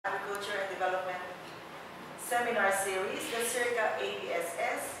Development Seminar Series, the SEARCA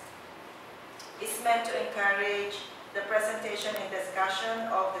ABSS, is meant to encourage the presentation and discussion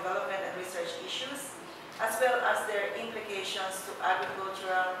of development and research issues, as well as their implications to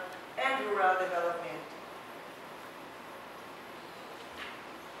agricultural and rural development.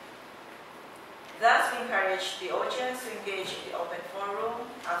 Thus, we encourage the audience to engage in the open forum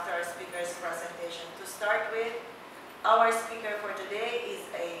after our speaker's presentation. To start with, our speaker for today is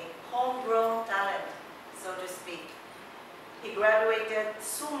a homegrown talent, so to speak. He graduated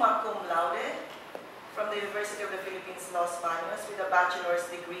summa cum laude from the University of the Philippines, Los Baños, with a bachelor's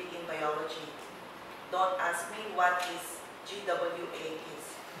degree in biology. Don't ask me what his GWA is.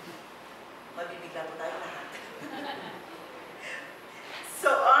 Mabibigla po tayo lahat. So,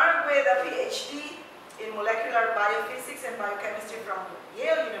 armed with a PhD in molecular biophysics and biochemistry from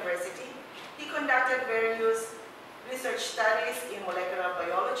Yale University, he conducted various research studies in molecular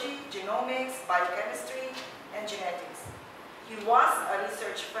biology, genomics, biochemistry, and genetics. He was a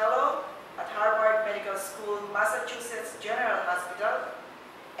research fellow at Harvard Medical School, Massachusetts General Hospital,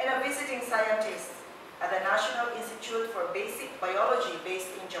 and a visiting scientist at the National Institute for Basic Biology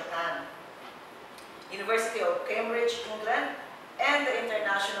based in Japan, University of Cambridge, England, and the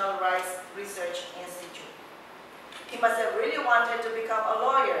International Rice Research Institute. He must have really wanted to become a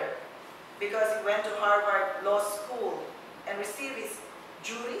lawyer because he went to Harvard Law School and received his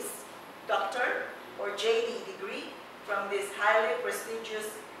Juris Doctor or JD degree from this highly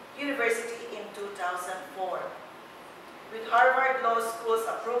prestigious university in 2004. With Harvard Law School's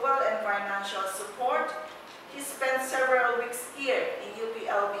approval and financial support, he spent several weeks here in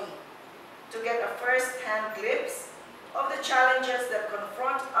UPLB to get a first-hand glimpse of the challenges that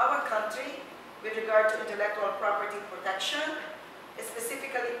confront our country with regard to intellectual property protection,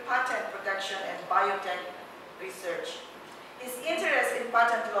 specifically patent protection and biotech research. His interest in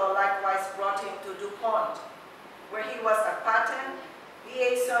patent law likewise brought him to DuPont, where he was a patent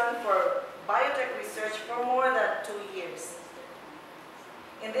liaison for biotech research for more than 2 years.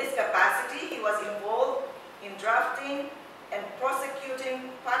 In this capacity, he was involved in drafting and prosecuting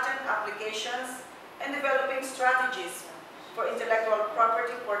patent applications and developing strategies for intellectual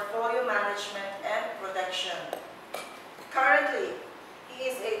property portfolio management and protection. Currently, he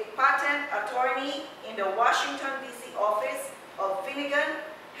is a patent attorney in the Washington, D.C. office of Finnegan,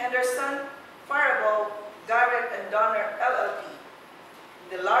 Henderson, Farabow, Garrett, and Donner, LLP,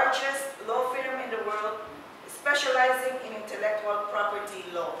 the largest law firm in the world specializing in intellectual property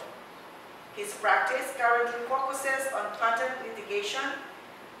law. His practice currently focuses on patent litigation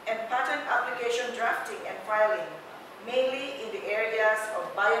and patent application drafting and filing, mainly in the areas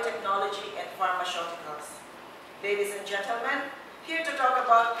of biotechnology and pharmaceuticals. Ladies and gentlemen, here to talk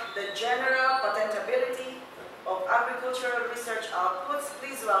about the general patentability of agricultural research outputs,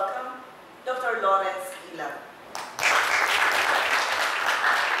 please welcome Dr. Lawrence Ilag.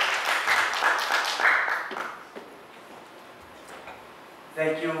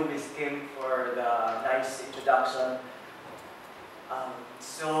 Thank you, Ms. Kim, for the nice introduction.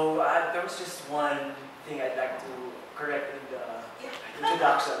 There was just one thing I'd like to correct in the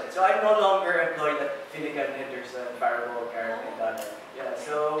introduction. So I'm no longer employed at Finnegan, Henderson, Farabow, Garrett, and Donner. Yeah,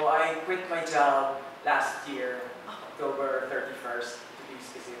 so I quit my job last year, October 31st, to be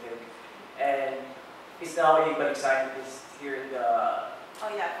specific. And he's now a Balik-Scientist here in the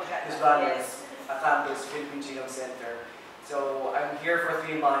DOST Balik-Scientist Philippine Genome Center. So I'm here for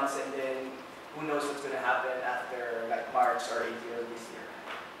 3 months, and then who knows what's going to happen after like March or April this year.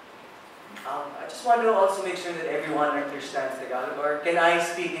 I just want to also make sure that everyone understands Tagalog, or can I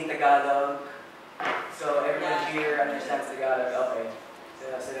speak in Tagalog? So everyone here understands Tagalog, okay.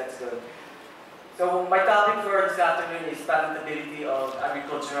 So that's good. So my topic for this afternoon is patentability of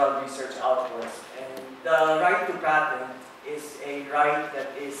agricultural research outputs. And the right to patent is a right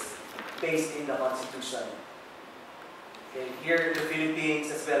that is based in the Constitution. Okay, here in the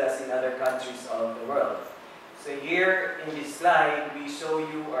Philippines as well as in other countries of the world. So here in this slide, I show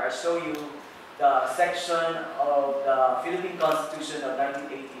you the section of the Philippine Constitution of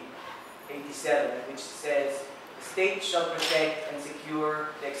 1987, which says, the state shall protect and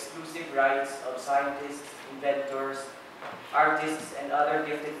secure the exclusive rights of scientists, inventors, artists, and other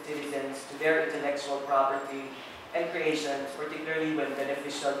gifted citizens to their intellectual property and creations, particularly when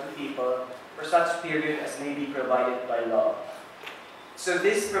beneficial to people, for such period as may be provided by law. So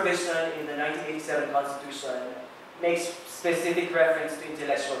this provision in the 1987 Constitution makes specific reference to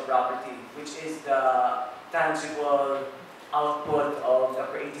intellectual property, which is the tangible output of the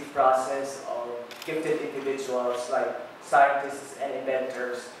creative process of gifted individuals like scientists and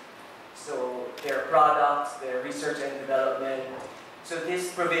inventors. So their products, their research and development, So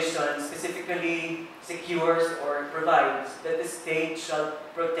this provision specifically secures or provides that the state shall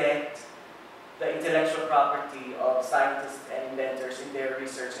protect the intellectual property of scientists and inventors in their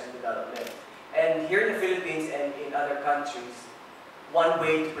research and development. And here in the Philippines and in other countries, one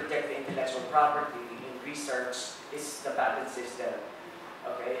way to protect the intellectual property in research is the patent system.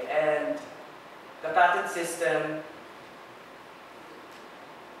 Okay, and the patent system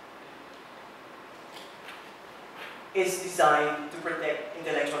is designed to protect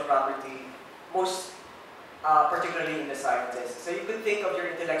intellectual property, most particularly in the scientists. So you could think of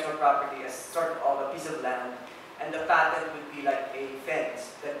your intellectual property as sort of a piece of land, and the patent would be like a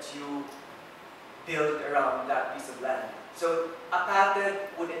fence that you build around that piece of land. So a patent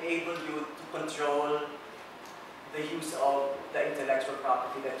would enable you to control the use of the intellectual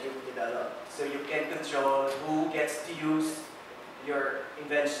property that you've developed. So you can control who gets to use your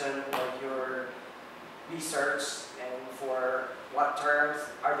invention or your research and for what terms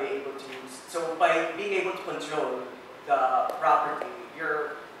are they able to use. So by being able to control the property,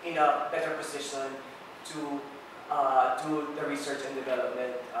 you're in a better position to do the research and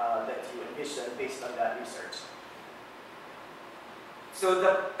development that you envision based on that research. So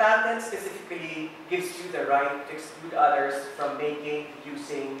the patent specifically gives you the right to exclude others from making,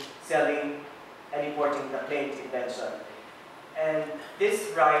 using, selling, and importing the claimed invention. And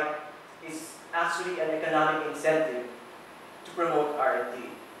this right is actually an economic incentive to promote R&D.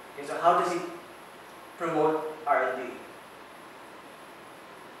 Okay, so how does it promote R&D?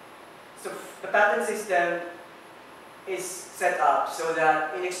 So the patent system is set up so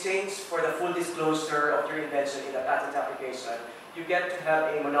that in exchange for the full disclosure of your invention in the patent application, you get to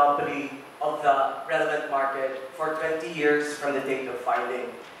have a monopoly of the relevant market for 20 years from the date of filing.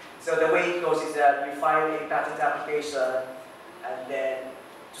 So the way it goes is that you file a patent application and then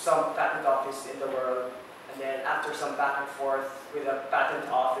to some patent office in the world, and then after some back and forth with a patent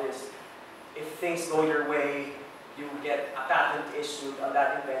office, if things go your way, you get a patent issued on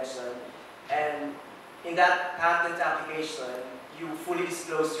that invention, and in that patent application, you fully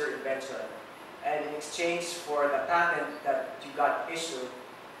disclose your invention. And in exchange for the patent that you got issued,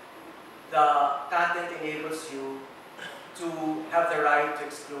 the patent enables you to have the right to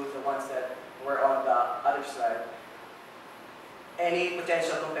exclude the ones that were on the other side, any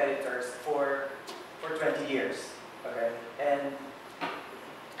potential competitors for 20 years. Okay? And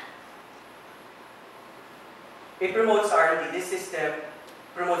it promotes R&D. This system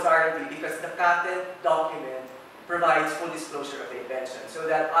promotes R&D because the patent document provides full disclosure of the invention so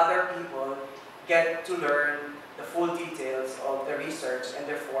that other people get to learn the full details of the research and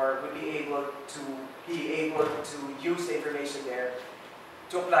therefore will be able to use the information there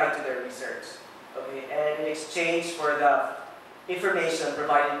to apply to their research. Okay? And in exchange for the information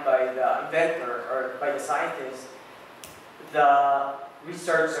provided by the inventor or by the scientist, the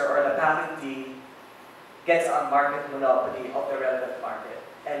researcher or the patentee gets a market monopoly of the relevant market.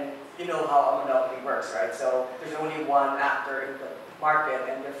 And you know how a monopoly works, right? So there's only one actor in the market,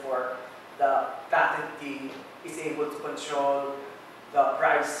 and therefore the patentee is able to control the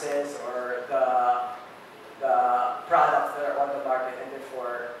prices or the products that are on the market, and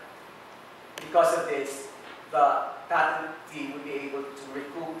therefore, because of this, the patentee will be able to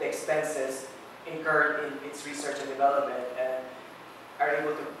recoup the expenses incurred in its research and development and are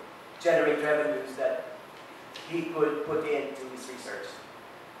able to generate revenues that he could put into his research.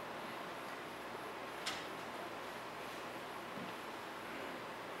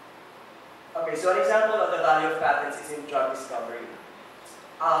 Okay, so an example of the value of patents is in drug discovery.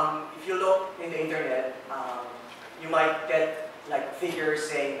 If you look in the internet, you might get like figures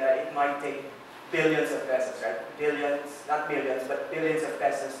saying that it might take billions of pesos, right? Billions, not millions, but billions of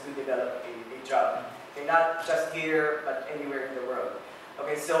pesos to develop a drug. Okay, not just here, but anywhere in the world.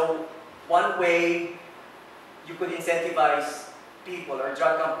 Okay, so one way you could incentivize people or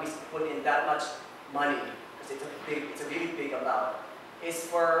drug companies to put in that much money, because it's a really big amount, is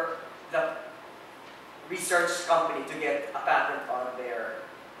for the research company to get a patent on their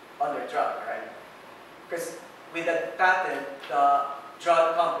drug, right? Because with a patent, the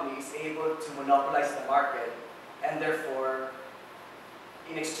drug company is able to monopolize the market, and therefore,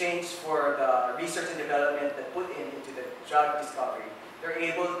 in exchange for the research and development that put into the drug discovery, they're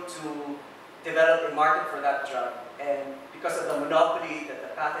able to develop a market for that drug, and because of the monopoly that the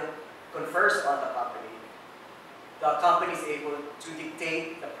patent confers on the company is able to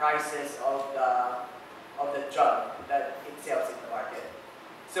dictate the prices of the drug that it sells in the market.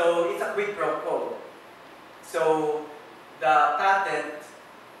 So it's a quid pro quo. So the patent,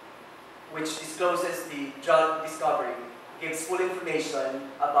 which discloses the drug discovery, gives full information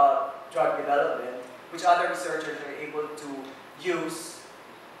about drug development, which other researchers are able to use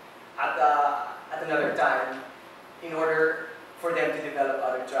at another time in order for them to develop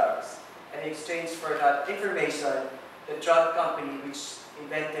other drugs. And in exchange for that information, the drug company which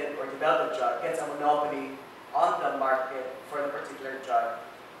invented or developed the drug gets a monopoly on the market for the particular drug,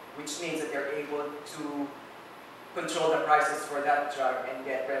 which means that they're able to control the prices for that drug and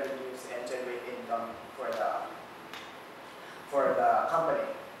get revenues and generate income for the company.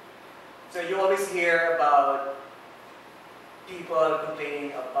 So you always hear about people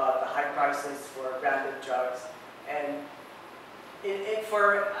complaining about the high prices for branded drugs, and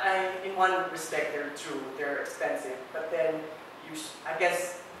in one respect they're true, they're expensive, but then I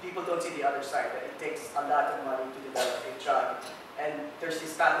guess people don't see the other side, that it takes a lot of money to develop a drug, and there's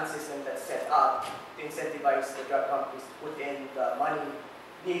this patent system that's set up to incentivize the drug companies to put in the money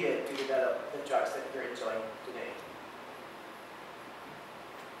needed to develop the drugs that you're enjoying today.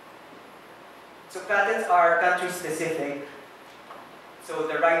 So patents are country-specific, so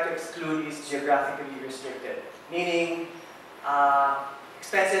the right to exclude is geographically restricted, meaning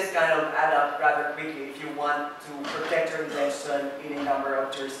expenses kind of add up rather quickly if you want to protect your invention in a number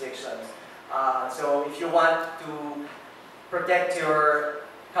of jurisdictions. So if you want to protect your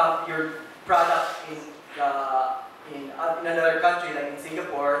product in another country, like in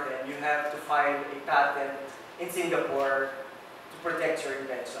Singapore, then you have to file a patent in Singapore to protect your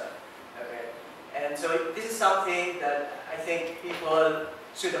invention. Okay? And so this is something that I think people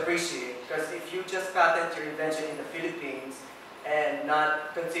should appreciate, because if you just patent your invention in the Philippines and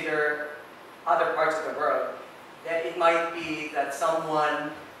not consider other parts of the world, then it might be that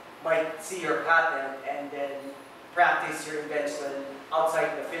someone might see your patent and then practice your invention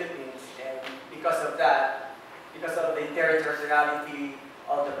outside the Philippines, and because of that, because of the territoriality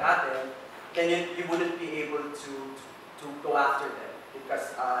of the patent, then you wouldn't be able to go after them,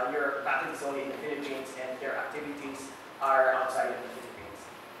 because your patent is only in the Philippines and their activities are outside of the Philippines.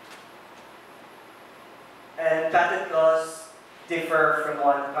 And patent laws differ from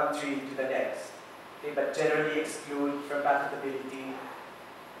one country to the next, okay, but generally exclude from patentability,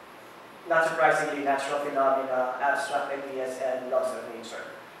 not surprisingly, natural phenomena, abstract ideas, and laws of nature.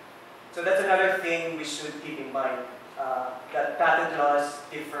 So that's another thing we should keep in mind, that patent laws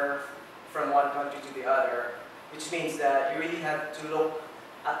differ from one country to the other, which means that you really have to look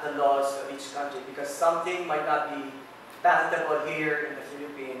at the laws of each country, because something might not be patentable here in the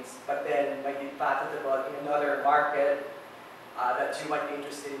Philippines, but then might be patentable in another market that you might be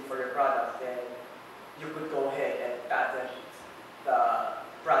interested in for your product. Then you could go ahead and patent the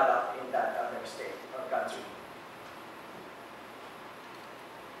product in that other state or country.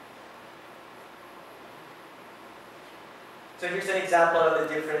 So here's an example of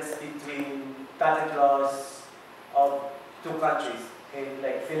the difference between patent laws of two countries, okay,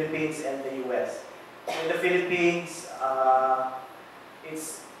 like Philippines and the US. In the Philippines,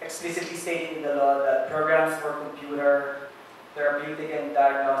 it's explicitly stated in the law that programs for computer, therapeutic and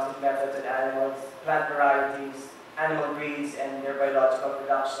diagnostic methods in animals, plant varieties, animal breeds, and their biological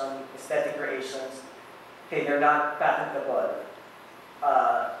production, aesthetic creations, okay, they're not patentable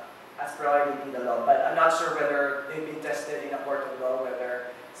as provided in the law. But I'm not sure whether they've been tested in a court of law, whether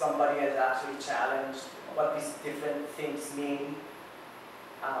somebody has actually challenged what these different things mean.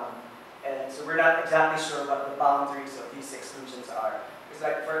 And so we're not exactly sure what the boundaries of these exclusions are. It's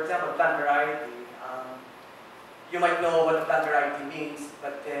like, for example, plant variety. You might know what a plant variety means,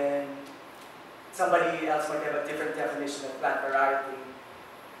 but then somebody else might have a different definition of plant variety.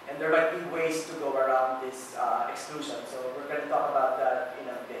 And there might be ways to go around this exclusion. So we're going to talk about that in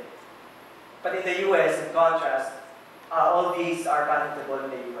a bit. But in the US, in contrast, all these are patentable in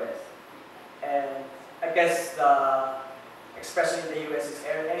the US. And I guess the expression in the US is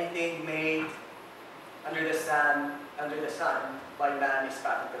anything made under the sun by man is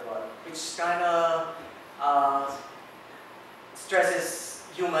patentable, which kind of stresses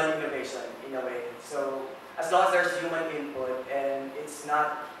human innovation in a way. So as long as there's human input and it's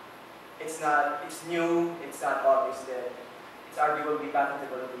new, it's not obvious, then it's arguably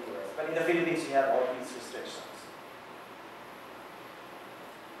patentable in the US. But in the Philippines, you have all these restrictions.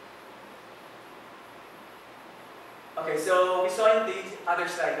 Okay, so we saw in the other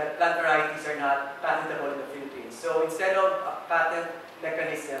slide that plant varieties are not patentable in the Philippines. So instead of a patent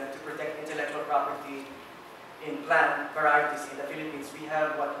mechanism to protect intellectual property in plant varieties in the Philippines, we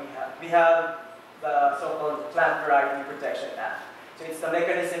have what we have. We have the so-called Plant Variety Protection Act. So it's the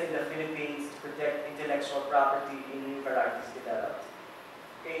mechanism in the Philippines to protect intellectual property in new varieties developed.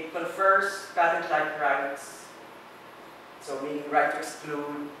 Okay, it confers patent-like rights, so meaning right to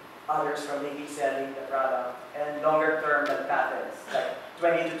exclude others from making, selling the product, and longer term than patents, like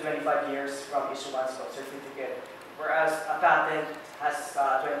 20 to 25 years from issuance of certificate whereas a patent has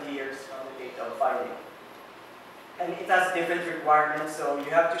 20 years from the date of filing. And it has different requirements, so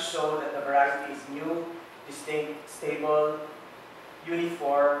you have to show that the variety is new, distinct, stable,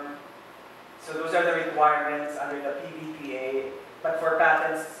 uniform. So those are the requirements under the PVPA. But for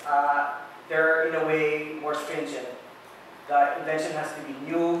patents, they're in a way more stringent. The invention has to be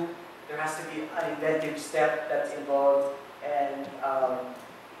new, there has to be an inventive step that's involved, and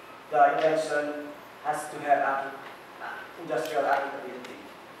the invention has to have industrial applicability.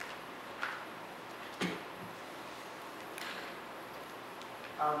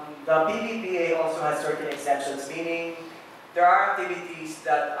 The PVPA also has certain exemptions, meaning there are activities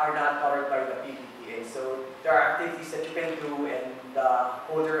that are not covered by the PVPA. So there are activities that you can do and the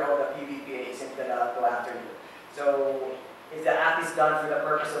holder of the PVPA isn't going to go after you. So if the act is done for the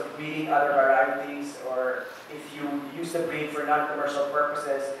purpose of breeding other varieties, or if you use the breed for non-commercial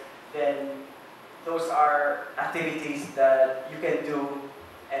purposes, then those are activities that you can do,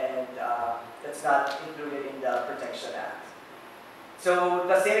 and that's not included in the Protection Act. So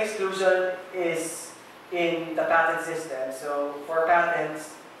the same exclusion is in the patent system. So for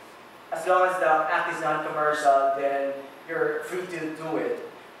patents, as long as the act is non-commercial, then you're free to do it.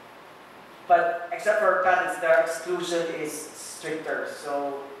 But except for patents, their exclusion is stricter.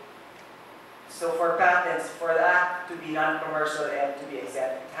 So for patents, for the act to be non-commercial and to be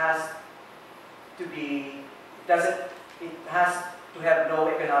exempt, it has to have no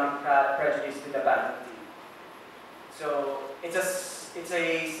economic prejudice to the patentee. So it's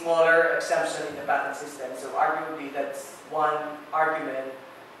a smaller exemption in the patent system. So arguably, that's one argument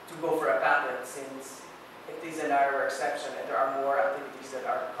to go for a patent, since it is a narrower exception and there are more activities that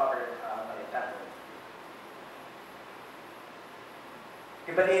are covered by a patent.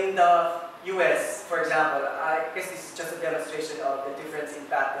 Okay, but in the US, for example, I guess this is just a demonstration of the difference in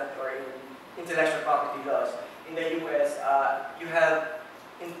patent or in intellectual property laws. In the US, you have,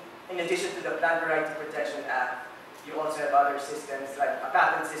 in addition to the Plant Variety Protection Act, you also have other systems like a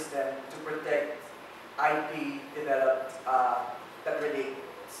patent system to protect IP developed that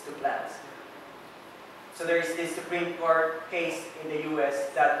relates to plants. So there is this Supreme Court case in the US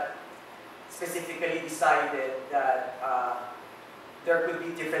that specifically decided that there could be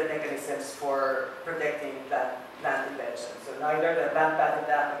different mechanisms for protecting plant inventions. So neither the Plant Patent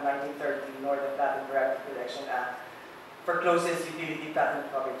Act of 1930 nor the Patent Variety Protection Act forecloses utility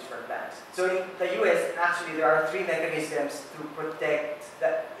patent coverage for plants. So in the US, actually, there are 3 mechanisms to protect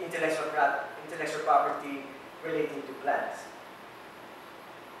the intellectual property relating to plants.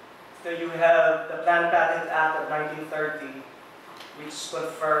 So you have the Plant Patent Act of 1930, which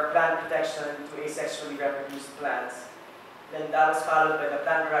conferred plant protection to asexually reproduced plants. Then that was followed by the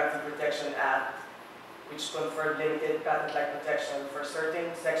Plant Variety Protection Act, which conferred limited patent-like protection for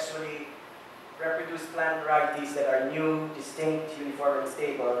certain sexually reproduced plant varieties that are new, distinct, uniform, and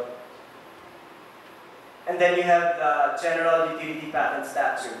stable. And then you have the General Utility Patent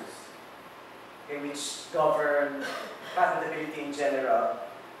Statutes, okay, which govern patentability in general,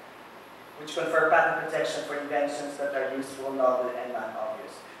 which confer patent protection for inventions that are useful, novel, and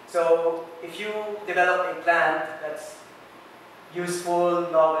non-obvious. So if you develop a plant that's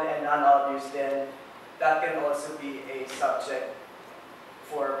useful, novel, and non-obvious, then that can also be a subject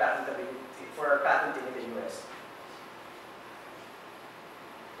for patentability, for patenting in the US.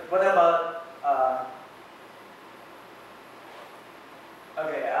 But what about,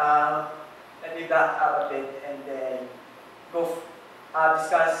 let me back up a bit and then go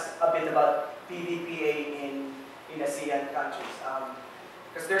discuss a bit about PVPA in ASEAN countries.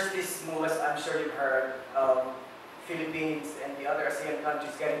 Because there's this move, as I'm sure you've heard, Philippines and the other ASEAN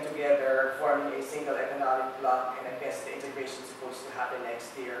countries getting together, forming a single economic bloc, and I guess the integration is supposed to happen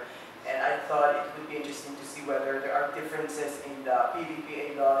next year. And I thought it would be interesting to see whether there are differences in the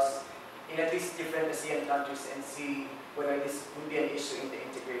PVPA laws in at least different ASEAN countries and see whether this would be an issue in the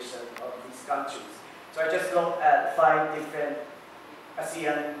integration of these countries. So I just looked at 5 different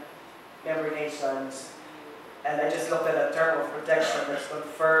ASEAN member nations, and I just looked at the term of protection that's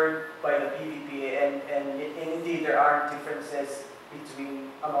conferred by the PVPA, and indeed there are differences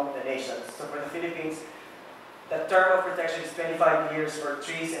among the nations. So for the Philippines, the term of protection is 25 years for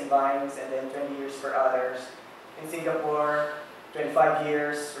trees and vines, and then 20 years for others. In Singapore, 25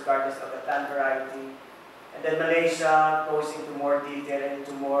 years regardless of the plant variety. And then Malaysia goes into more detail and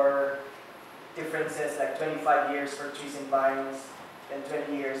into more differences, like 25 years for trees and vines, and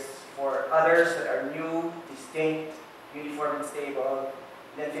 20 years for others that are new, distinct, uniform, and stable.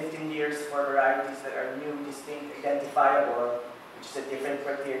 And then 15 years for varieties that are new, distinct, identifiable, which is a different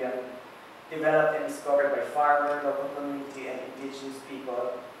criterion, developed and discovered by farmer, local community, and indigenous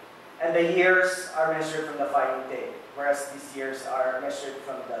people. And the years are measured from the filing date, whereas these years are measured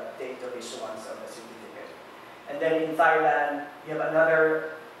from the date of issuance of the certificate. And then in Thailand, you have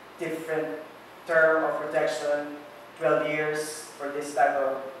another different term of protection, 12 years for this type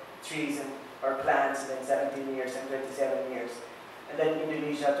of trees or plants, and then 17 years and 27 years. And then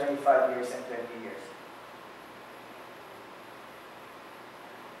Indonesia, 25 years and 20 years.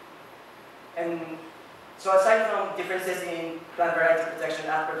 And so aside from differences in plant variety protection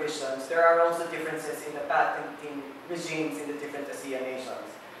act provisions, there are also differences in the patenting regimes in the different ASEAN nations.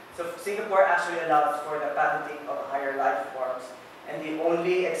 So Singapore actually allows for the patenting of higher life forms, and the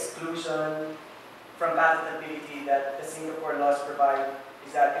only exclusion from patentability that the Singapore laws provide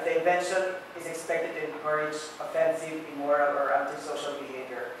is that if the invention is expected to encourage offensive, immoral, or antisocial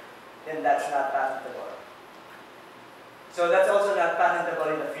behavior, then that's not patentable. So that's also not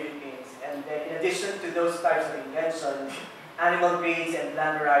patentable in the Philippines. And then in addition to those types of inventions, animal breeds and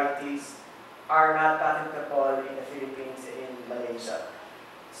plant varieties are not patentable in the Philippines and in Malaysia.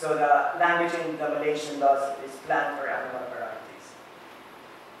 So the language in the Malaysian laws is plant or animal varieties.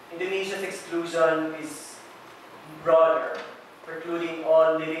 Indonesia's exclusion is broader, precluding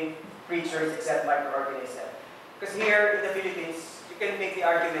all living creatures except microorganisms. Because here in the Philippines, you can make the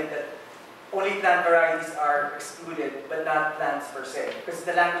argument that only plant varieties are excluded, but not plants per se. Because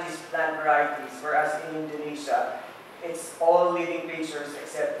the language is plant varieties, whereas in Indonesia, it's all living creatures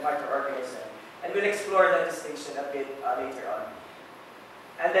except microorganisms. And we'll explore that distinction a bit later on.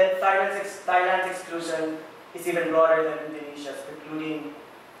 And then Thailand's exclusion is even broader than Indonesia's, precluding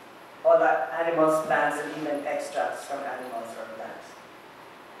all the animals, plants, and even extracts from animals or plants.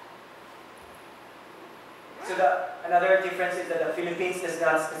 So another difference is that the Philippines does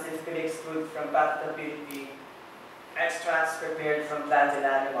not specifically exclude from patentability extracts prepared from plants and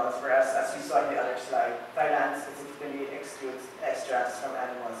animals, whereas, as we saw in the other slide, Thailand specifically excludes extracts from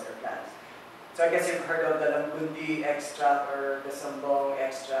animals or plants. So I guess you've heard of the Lambundi extract or the Sambong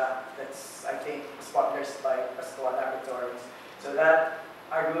extract. That's, I think, was popular by Pastua Laboratories. So that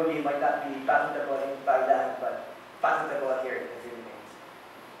arguably might not be patentable in Thailand, but patentable here in the Philippines.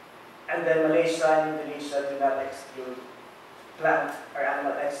 And then Malaysia and Indonesia do not exclude plant or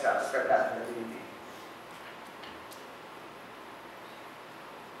animal extracts for patentability.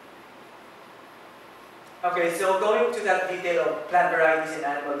 Okay, so going to that detail of plant varieties and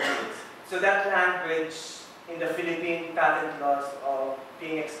animal breeds. So that language in the Philippine patent laws of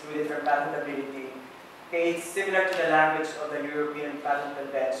being excluded from patentability, okay, it's similar to the language of the European Patent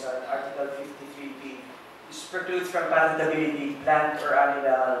Convention, Article 53B, which precludes from patentability plant or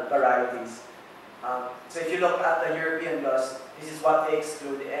animal varieties. So if you look at the European laws, this is what they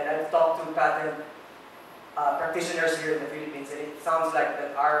exclude. And I've talked to patent practitioners here in the Philippines, and it sounds like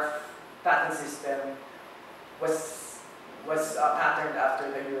that our patent system was patterned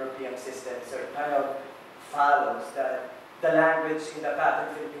after the European system. So it kind of follows that the language in the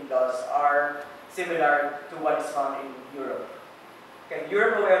patent Philippine laws are similar to what is found in Europe. Okay,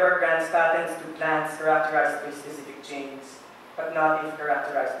 Europe, however, grants patents to plants characterized by specific genes, but not if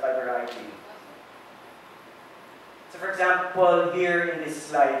characterized by variety. So for example, here in this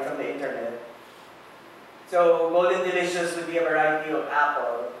slide from the internet, so Golden Delicious would be a variety of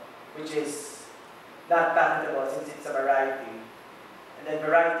apple, which is not patentable since it's a variety. And then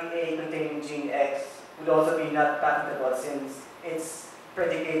variety A containing gene X would also be not patentable since it's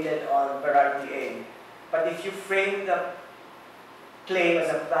predicated on variety A. But if you frame the claim as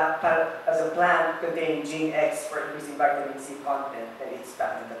a plant containing gene X for increasing vitamin C content, then it's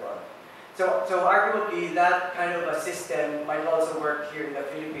patentable. So arguably, that kind of a system might also work here in the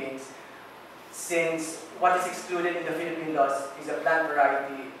Philippines, since what is excluded in the Philippine laws is a plant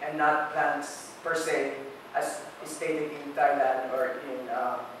variety and not plants per se, as is stated in Thailand or in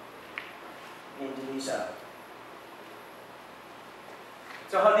Indonesia.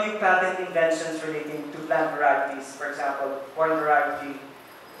 So how do you patent inventions relating to plant varieties, for example, corn variety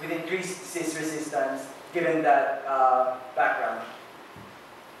with increased disease resistance, given that background?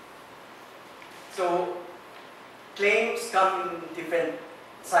 So claims come in different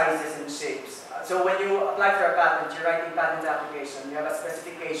sizes and shapes. So when you apply for a patent, you're writing patent application, you have a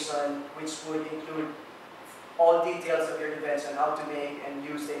specification which would include all details of your invention, how to make and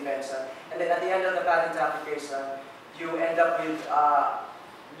use the invention. And then at the end of the patent application, you end up with a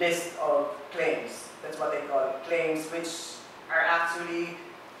list of claims. That's what they call it. Claims, which are actually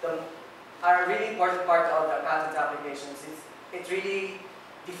a really important part of the patent applications. It really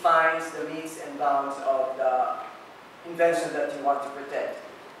defines the metes and bounds of the invention that you want to protect.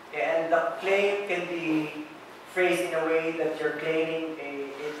 And the claim can be phrased in a way that you're claiming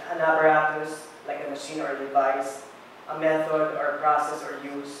an apparatus, like a machine or a device, a method or process or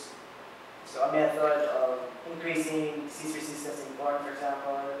use, So a method of increasing disease resistance in corn, for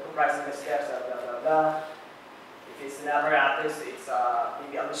example, comprising the steps of blah, blah, blah. If it's an apparatus, it's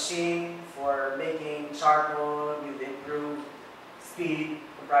maybe a machine for making charcoal with improved speed,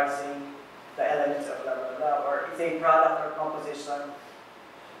 comprising the elements of blah, blah, blah. Or it's a product or composition.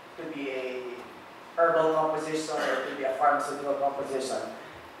 It could be a herbal composition or it could be a pharmaceutical composition.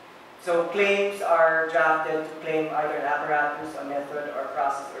 So claims are drafted to claim either an apparatus, a method, or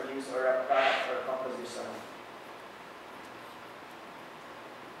process or use, or a product or composition.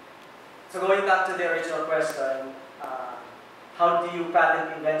 So going back to the original question, how do you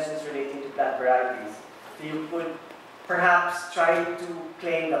patent inventions relating to plant varieties? So you could perhaps try to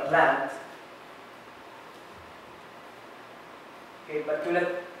claim the plant, okay, but do not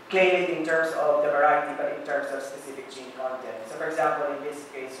claim it in terms of the variety, but in terms of specific gene content. So for example, in this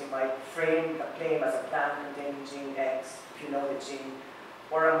case, you might frame the claim as a plant containing gene X, if you know the gene,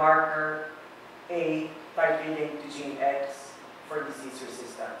 or a marker A tightly linked to gene X for disease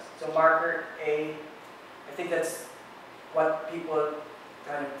resistance. So marker A, I think that's what people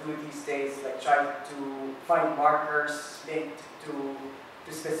kind of do these days, like try to find markers linked to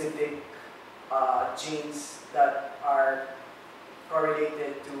specific genes that are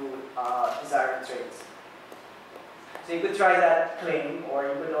correlated to desired traits. So you could try that claim, or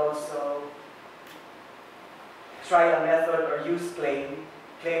you could also try a method or use claim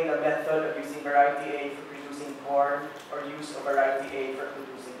the method of using variety A for producing corn, or use of variety A for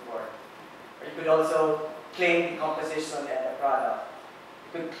producing corn. Or you could also claim the composition and the product.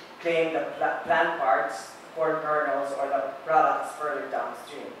 You could claim the plant parts, corn kernels, or the products further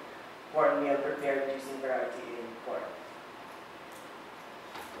downstream. Cornmeal prepared using variety A corn.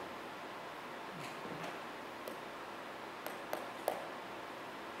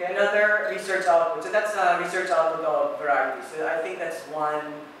 Okay, another research output. So that's a research output of varieties. So I think that's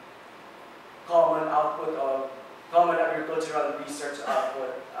one common output of common agricultural research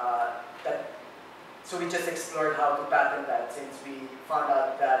output so we just explored how to patent that, since we found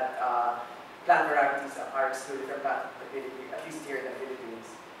out that plant varieties are excluded from patentability, at least here in the Philippines.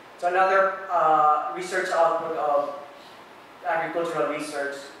 So another research output of agricultural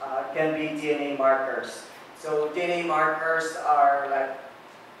research can be DNA markers. So DNA markers are like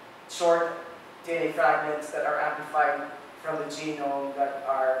short DNA fragments that are amplified from the genome that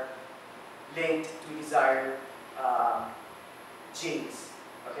are linked to desired genes.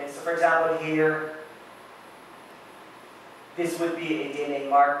 Okay, so for example here, this would be a DNA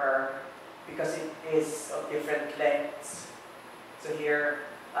marker because it is of different lengths. So here,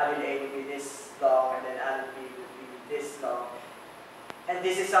 allele A would be this long, and then allele B would be this long. And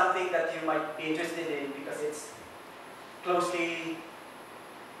this is something that you might be interested in because it's closely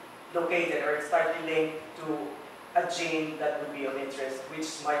located, or it's tightly linked to a gene that would be of interest,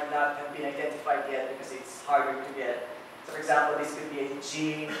 which might not have been identified yet because it's harder to get. So for example, this could be a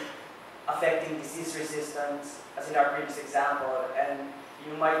gene affecting disease resistance, as in our previous example, and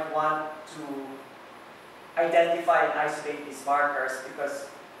you might want to identify and isolate these markers, because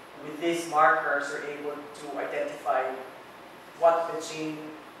with these markers you're able to identify what the gene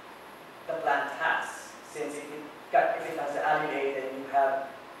the plant has. Since if it has the allele A, then you have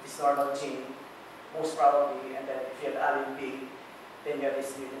this normal gene, most probably, and then if you have allele B, then you have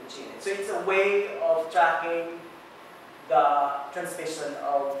this mutant gene. So it's a way of tracking the transmission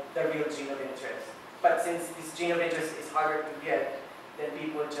of the real gene of interest. But since this gene of interest is harder to get, then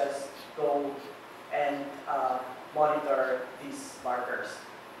people just go and monitor these markers.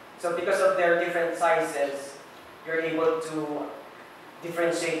 So because of their different sizes, you're able to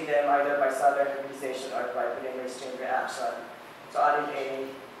differentiate them either by cellular hybridization or by polymerase chain reaction. So allele A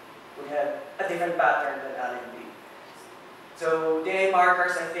would have a different pattern than allele B. So DNA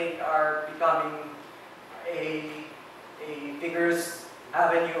markers, I think, are becoming a vigorous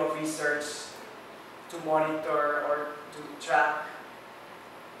avenue of research to monitor or to track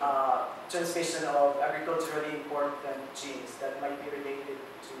transmission of agriculturally important genes that might be related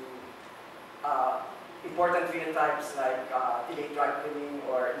to important phenotypes like delayed ripening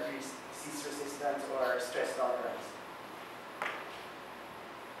or increased disease resistance or stress tolerance.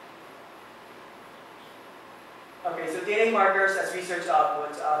 Okay, so DNA markers as research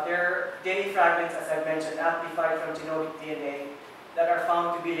outputs, they're DNA fragments, as I mentioned, amplified from genomic DNA that are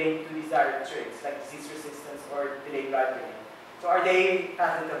found to be linked to desired traits like disease resistance or delayed ripening. So are they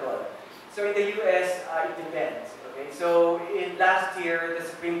patentable? So in the US, it depends. Okay, so in last year,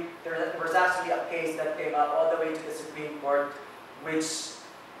 there was actually a case that came up all the way to the Supreme Court, which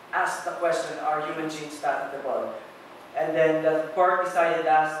asked the question, are human genes patentable? And then the court decided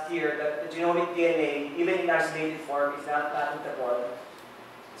last year that the genomic DNA, even in isolated form, is not patentable.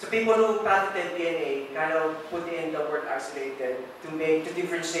 So people who patented DNA kind of put in the word isolated to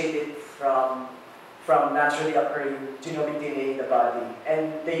differentiate it from naturally occurring genomic DNA in the body.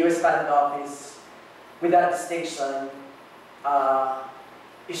 And the US Patent Office, with that distinction,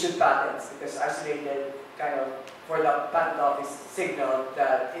 issued patents because isolated kind of, for the Patent Office, signaled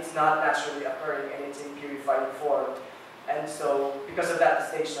that it's not naturally occurring and it's in purified form. And so, because of that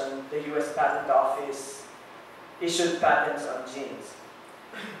distinction, the US Patent Office issued patents on genes.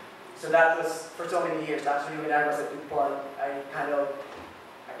 So that was for so many years. Actually, when I was at DuPont, I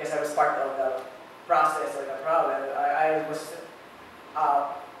guess I was part of the process or the problem. I was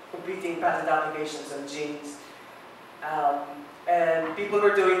completing patent applications on genes. And people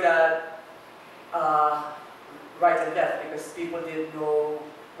were doing that right and left because people didn't know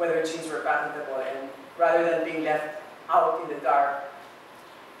whether genes were patentable. And rather than being left out in the dark,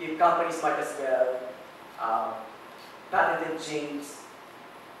 the companies might as well patented genes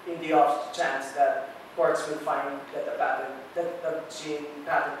in the off chance that courts would find that the gene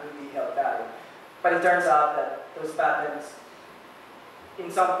patent would be held valid. But it turns out that those patents, in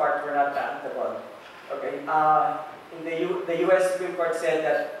some part, were not patentable. Okay. The U.S. Supreme Court said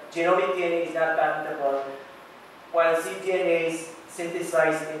that genomic DNA is not patentable, while cDNAs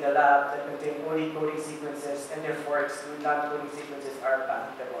synthesized in the lab that contain only coding sequences and therefore exclude non-coding sequences are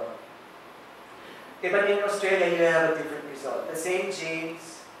patentable. Okay, but in Australia, you have a different result. The same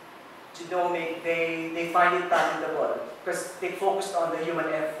genes, genomic, they find it patentable because they focused on the human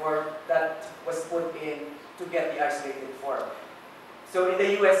effort that was put in to get the isolated form. So in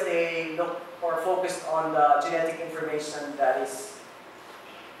the US, they look or focused on the genetic information that is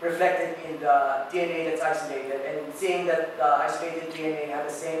reflected in the DNA that's isolated, and seeing that the isolated DNA had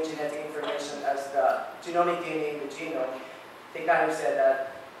the same genetic information as the genomic DNA in the genome, they kind of said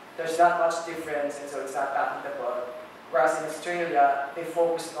that there's not much difference and so it's not patentable. Whereas in Australia, they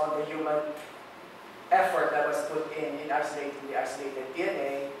focused on the human effort that was put in isolating the isolated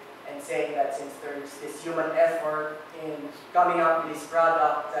DNA and saying that since there's this human effort in coming up with this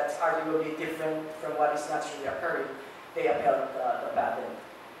product that's arguably different from what is naturally occurring, they upheld the patent.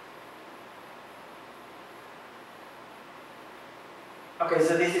 Okay,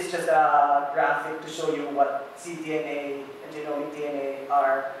 so this is just a graphic to show you what cDNA and genomic DNA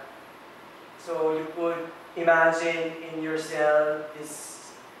are. So you could imagine in your cell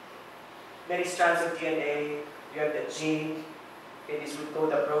this many strands of DNA. You have the gene, okay, this would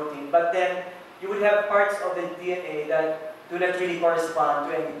code the protein, but then you would have parts of the DNA that do not really correspond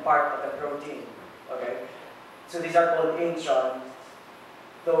to any part of the protein. Okay, so these are called introns.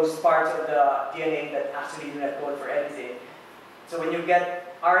 Those parts of the DNA that actually do not code for anything. So when you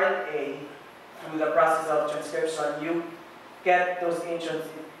get RNA through the process of transcription, you get those introns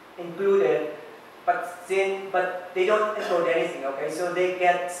included, but they don't encode anything, okay? So they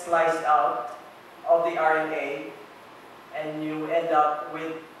get spliced out of the RNA, and you end up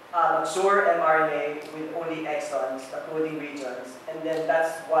with mature mRNA with only exons, the coding regions, and then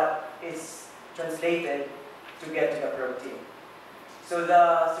that's what is translated to get to the protein. So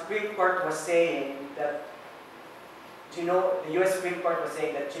the Supreme Court was saying that the US Supreme Court was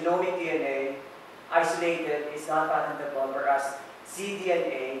saying that genomic DNA isolated is not patentable, whereas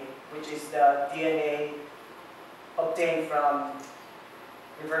cDNA, which is the DNA obtained from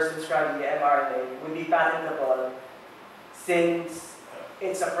reverse transcribing the mRNA, would be patentable since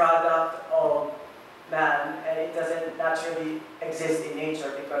it's a product of man and it doesn't naturally exist in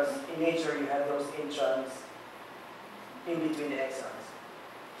nature, because in nature you have those introns in between the exons.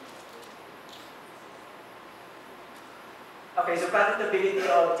 Okay, so patentability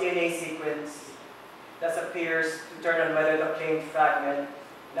of DNA sequence that appears to turn on whether the claimed fragment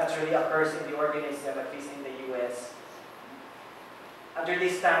naturally occurs in the organism, at least in the US. Under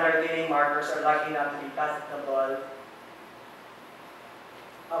this standard, DNA markers are likely not to be patentable.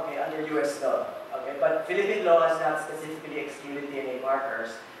 Okay, under US law. Okay, but Philippine law has not specifically excluded DNA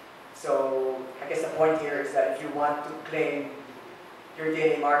markers. So I guess the point here is that if you want to claim your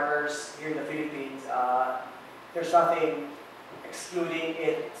DNA markers here in the Philippines, there's nothing excluding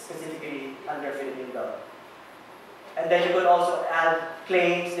it specifically under Philippine law. And then you could also add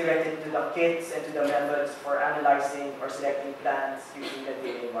claims directed to the kits and to the methods for analyzing or selecting plants using the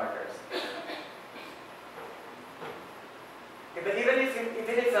DNA markers. Okay, but even if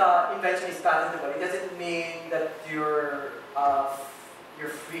invention is patentable, it doesn't mean that you're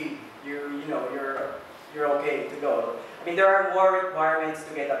free. You're okay to go. I mean, there are more requirements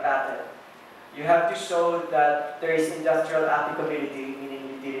to get a patent. You have to show that there is industrial applicability,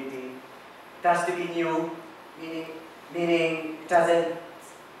 meaning utility. It has to be new, meaning it hasn't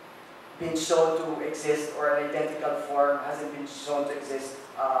been shown to exist, or an identical form hasn't been shown to exist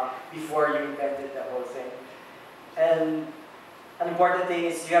before you invented the whole thing. And an important thing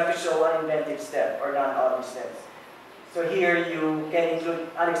is you have to show an inventive step or non-obvious steps. So here you can include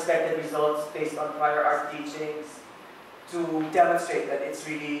unexpected results based on prior art teachings to demonstrate that it's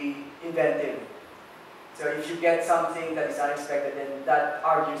really inventive. So if you get something that is unexpected, then that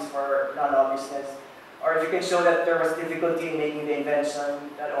argues for non-obviousness. Or if you can show that there was difficulty in making the invention,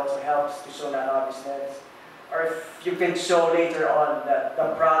 that also helps to show non-obviousness. Or if you can show later on that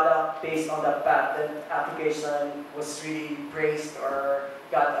the product based on the patent application was really praised or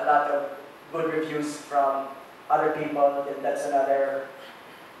got a lot of good reviews from other people, then that's another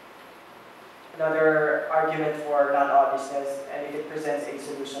argument for non-obviousness, and if it presents a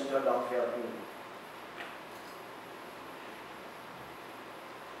solution to a long-failed need.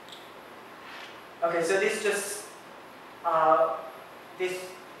 Okay, so this just,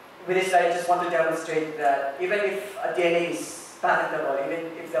 with this slide, I just want to demonstrate that even if a DNA is patentable, even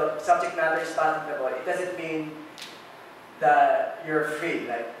if the subject matter is patentable, it doesn't mean that you're free.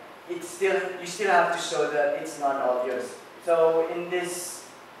 Like, you still have to show that it's non-obvious. So in this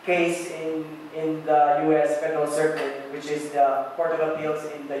case in the US Federal Circuit, which is the Court of Appeals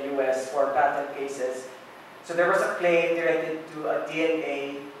in the US for patent cases, so there was a claim directed to a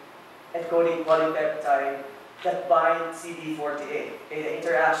DNA encoding polypeptide that binds CD48, the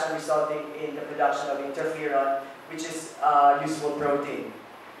interaction resulting in the production of interferon, which is a useful protein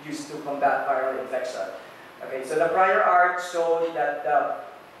used to combat viral infection. Okay, so the prior art showed that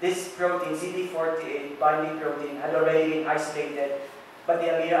this protein, CD48 binding protein, had already been isolated, but the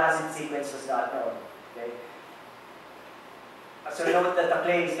amino acid sequence was not known. Okay? So note that the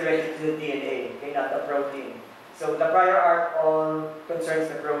claim is directed to the DNA, okay, not the protein. So the prior art all concerns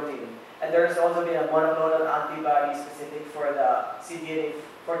the protein. And there has also been a monoclonal antibody specific for the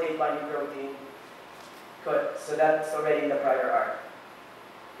CD48 binding protein. Good, so that's already in the prior art.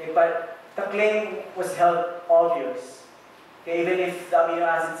 Okay, but the claim was held obvious. Okay, even if the amino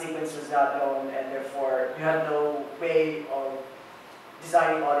acid sequence was not known, and therefore you had no way of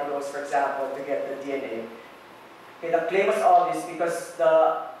designing oligos, for example, to get the DNA. Okay, the claim was obvious because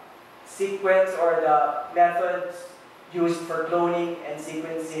the sequence or the methods used for cloning and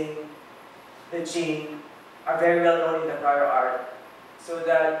sequencing the gene are very well known in the prior art, so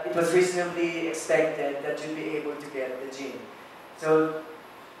that it was reasonably expected that you'd be able to get the gene. So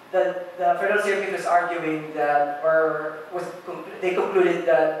the Federal Circuit was arguing that, they concluded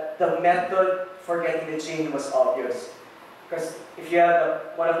that the method for getting the gene was obvious. Because if you have a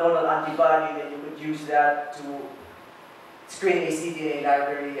monoclonal antibody, then you could use that to screen a cDNA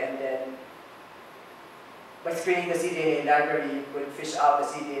library, and then by screening the cDNA library, you could fish out the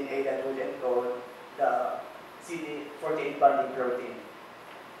cDNA that would encode the CD48 binding protein.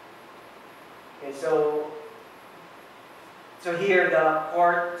 Okay, so here the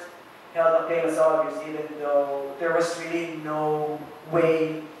court held the claim as obvious, even though there was really no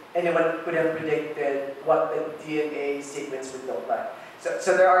way anyone could have predicted what the DNA sequence would look like.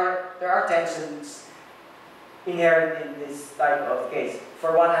 So there are tensions inherent in this type of case.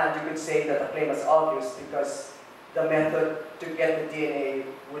 For one hand, you could say that the claim was obvious because the method to get the DNA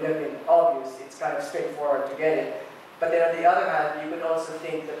would have been obvious. It's kind of straightforward to get it. But then on the other hand, you could also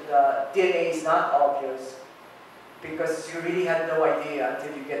think that the DNA is not obvious because you really had no idea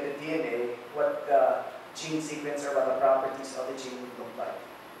until you get the DNA what the gene sequence or what the properties of the gene would look like.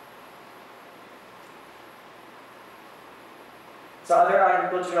 So other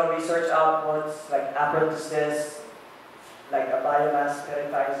agricultural research outputs like apparatuses, like a biomass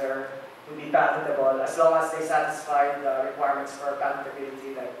pelletizer, would be patentable as long as they satisfy the requirements for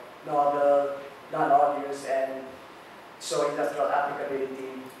patentability, like novel, non-obvious, and show industrial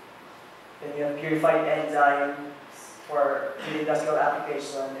applicability. Then you have purified enzymes for the industrial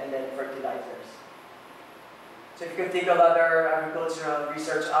application, and then fertilizers. So if you can think of other agricultural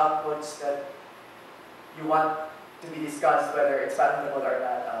research outputs that you want to be discussed, whether it's patentable or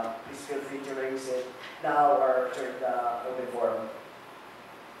not, please feel free to raise it now or during the open forum.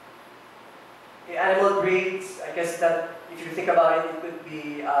 The animal breeds, I guess that if you think about it, it could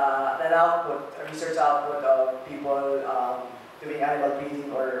be an output, a research output of people doing animal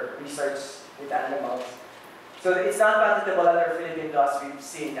breeding or research with animals. So it's not patentable under Philippine laws. We've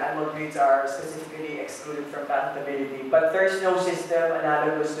seen animal breeds are specifically excluded from patentability, but there's no system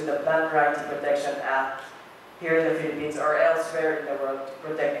analogous to the Plant Rights Protection Act here in the Philippines or elsewhere in the world to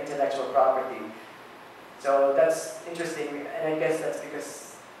protect intellectual property. So that's interesting, and I guess that's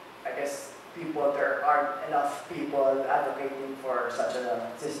because there aren't enough people advocating for such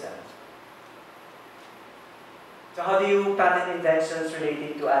a system. So how do you patent inventions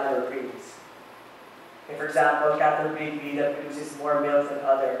relating to animal breeds? Okay, for example, cattle breed B that produces more milk than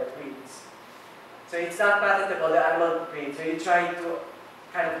other breeds. So it's not patentable, the animal breed. So you try to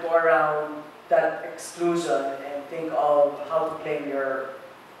kind of go around that exclusion and think of how to claim your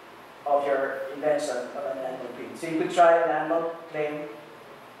invention of an animal breed. So you could try an animal claim.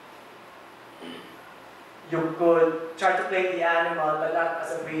 You could try to claim the animal, but not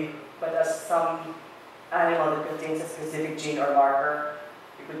as a breed, but as some animal that contains a specific gene or marker.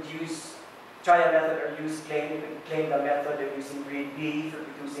 You could try a method or claim. You could claim the method of using breed B for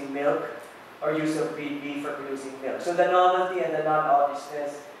producing milk, or use of breed B for producing milk. So the novelty and the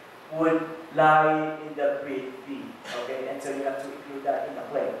non-obviousness would lie in the breed B, okay? And so you have to include that in the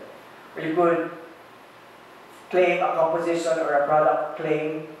claim. Or you could claim a composition or a product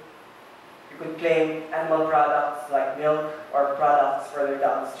claim. You could claim animal products like milk, or products further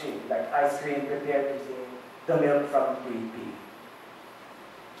downstream, like ice cream prepared using the milk from breed B.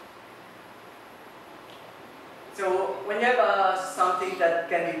 So when you have something that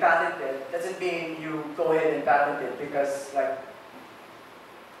can be patented, doesn't mean you go ahead and patent it, because like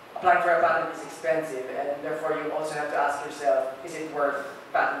applying for a patent is expensive, and therefore you also have to ask yourself, is it worth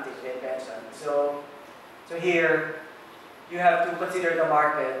patenting the invention? So here you have to consider the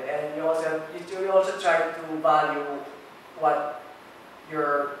market, and you also try to value what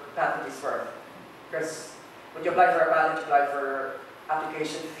your patent is worth. Because when you apply for a patent, you apply for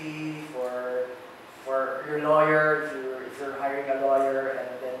application fee, for your lawyer, if you're hiring a lawyer, and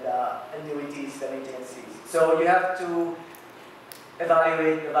then the annuities, the maintenance fees. So you have to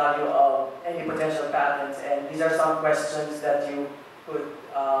evaluate the value of any potential patents, and these are some questions that you could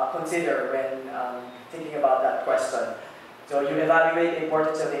consider when thinking about that question. So you evaluate the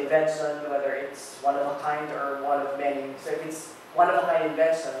importance of the invention, whether it's one of a kind or one of many. So if it's one of a kind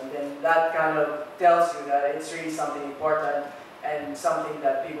invention, then that kind of tells you that it's really something important and something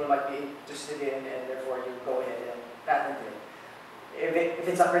that people might be interested in, and therefore you go ahead and patent it. If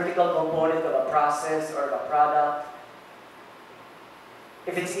it's a critical component of a process or of a product,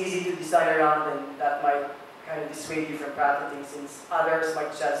 if it's easy to design around, then that might kind of dissuade you from patenting, since others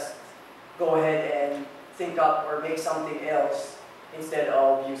might just go ahead and think up or make something else instead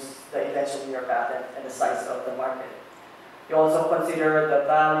of use the invention in your patent and the size of the market. You also consider the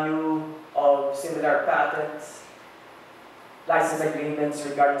value of similar patents, license agreements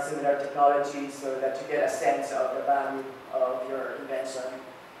regarding similar technologies, so that you get a sense of the value of your invention.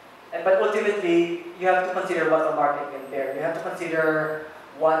 But ultimately, you have to consider what the market can bear. You have to consider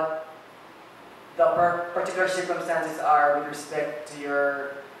what the particular circumstances are with respect to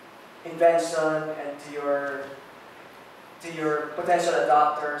your invention and to your potential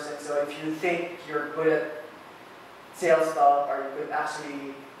adopters. And so if you think you're good at sales talk, or you could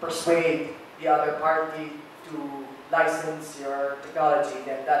actually persuade the other party to license your technology,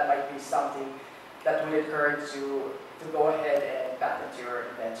 then that might be something that would encourage you to go ahead and patent your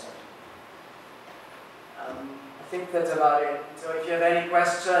invention. I think that's about it. So if you have any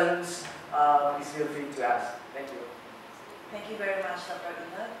questions, please feel free to ask. Thank you. Thank you very much, Dr.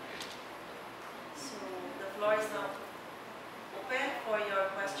 Ilag. So the floor is now open for your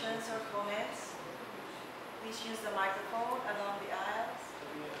questions or comments. Please use the microphone along the aisles.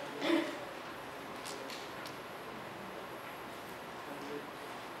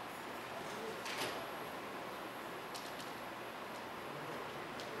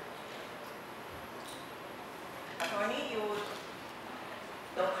 Attorney, you would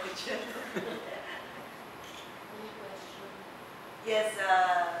no question. Yes,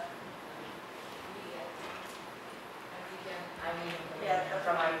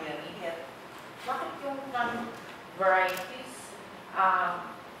 from IDN. Yeah. Bakit yung varieties, ang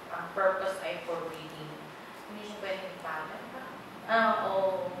purpose ay for breeding? Hindi siya pwedeng patent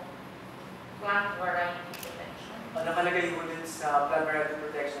o plant variety protection? Nakalagay po dun sa Plant Variety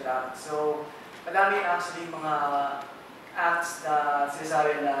Protection Act. So, madami actually mga acts na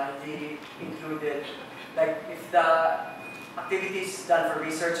sinasabi na hindi included. Like, if the activity is done for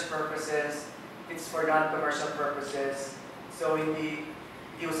research purposes, it's for non-commercial purposes. So, hindi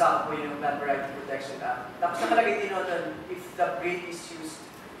usapan po yung Plant Variety Protection Act. Tapos nakalagay din doon, if the variety is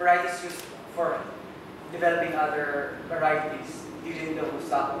used for developing other varieties, hindi rin daw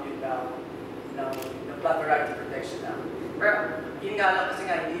usapan yun ng Plant Variety Protection Act. Pero yun nga lang kasi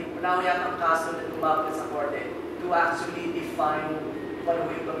nga, wala ko yata ang kaso na lumabot sa korte to actually define kung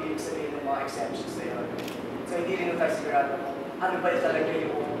ano yung pag-ibig sabihin ng mga exemptions na yun. So hindi rin tayo sigurado kung ano ba talaga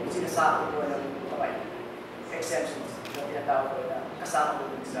yung sinasako ko ng mga exemptions na tinatawag ko na kasama ko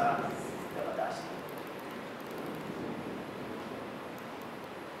dun sa batas.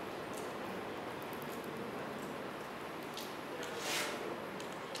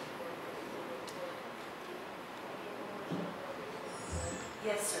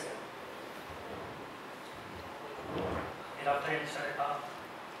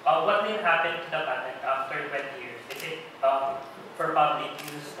 will happen to the patent after 20 years? Is it for public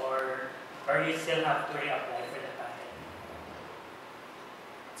use or you still have to reapply for the patent?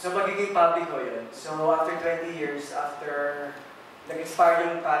 So magiging public ko yun. So after 20 years, after nag-expire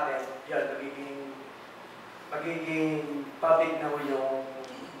yung patent, yun, magiging public na ho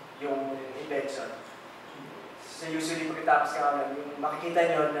yung invention. So usually pagkatapos ka naman, yung makikita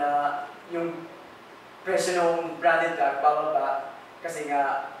nyo na yung presyo ng branded drug bababa kasi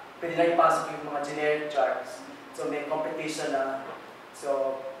nga pwede na ipasok yung mga generic drugs. So may competition na.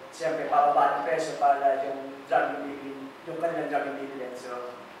 So siyempre bababa ng presyo para yung drug yung bibilin, yung kanilang drug yung bibilin.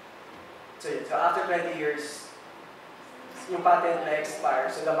 So after 20 years, yung patent na expire,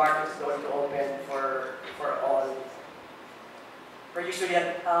 so the market is going to open for all. Or usually,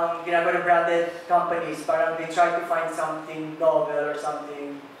 ginagawa ng branded companies, parang they try to find something novel or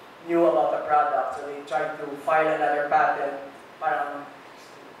something new about the product. So they try to file another patent parang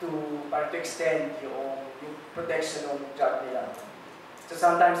to extend yung protection ng drug nila. So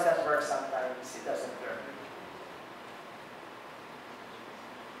sometimes that works, sometimes it doesn't work.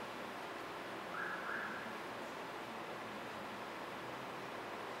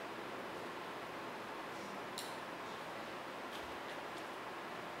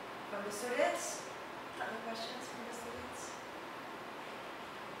 From the students? Other questions from the students?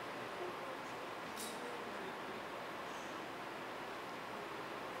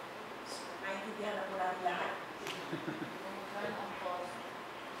 Naintindihan na po natin lahat.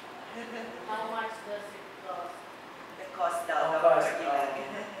 How much does it cost? The cost daw.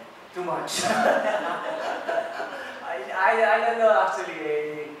 Too much. I don't know actually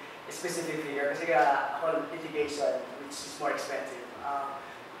a specific figure kasi ako litigation, which is more expensive.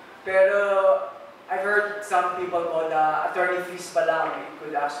 Pero I've heard some people call attorney fees pa lang. It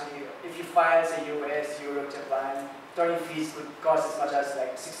could actually, if you file sa US, Europe, Japan, attorney fees could cost as much as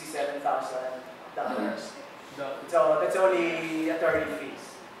like $67,000. So that's only attorney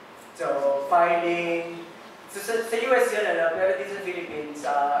fees. So filing, so sa US yun, pero dito sa Philippines,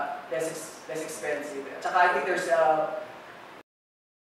 less expensive. At saka I think there's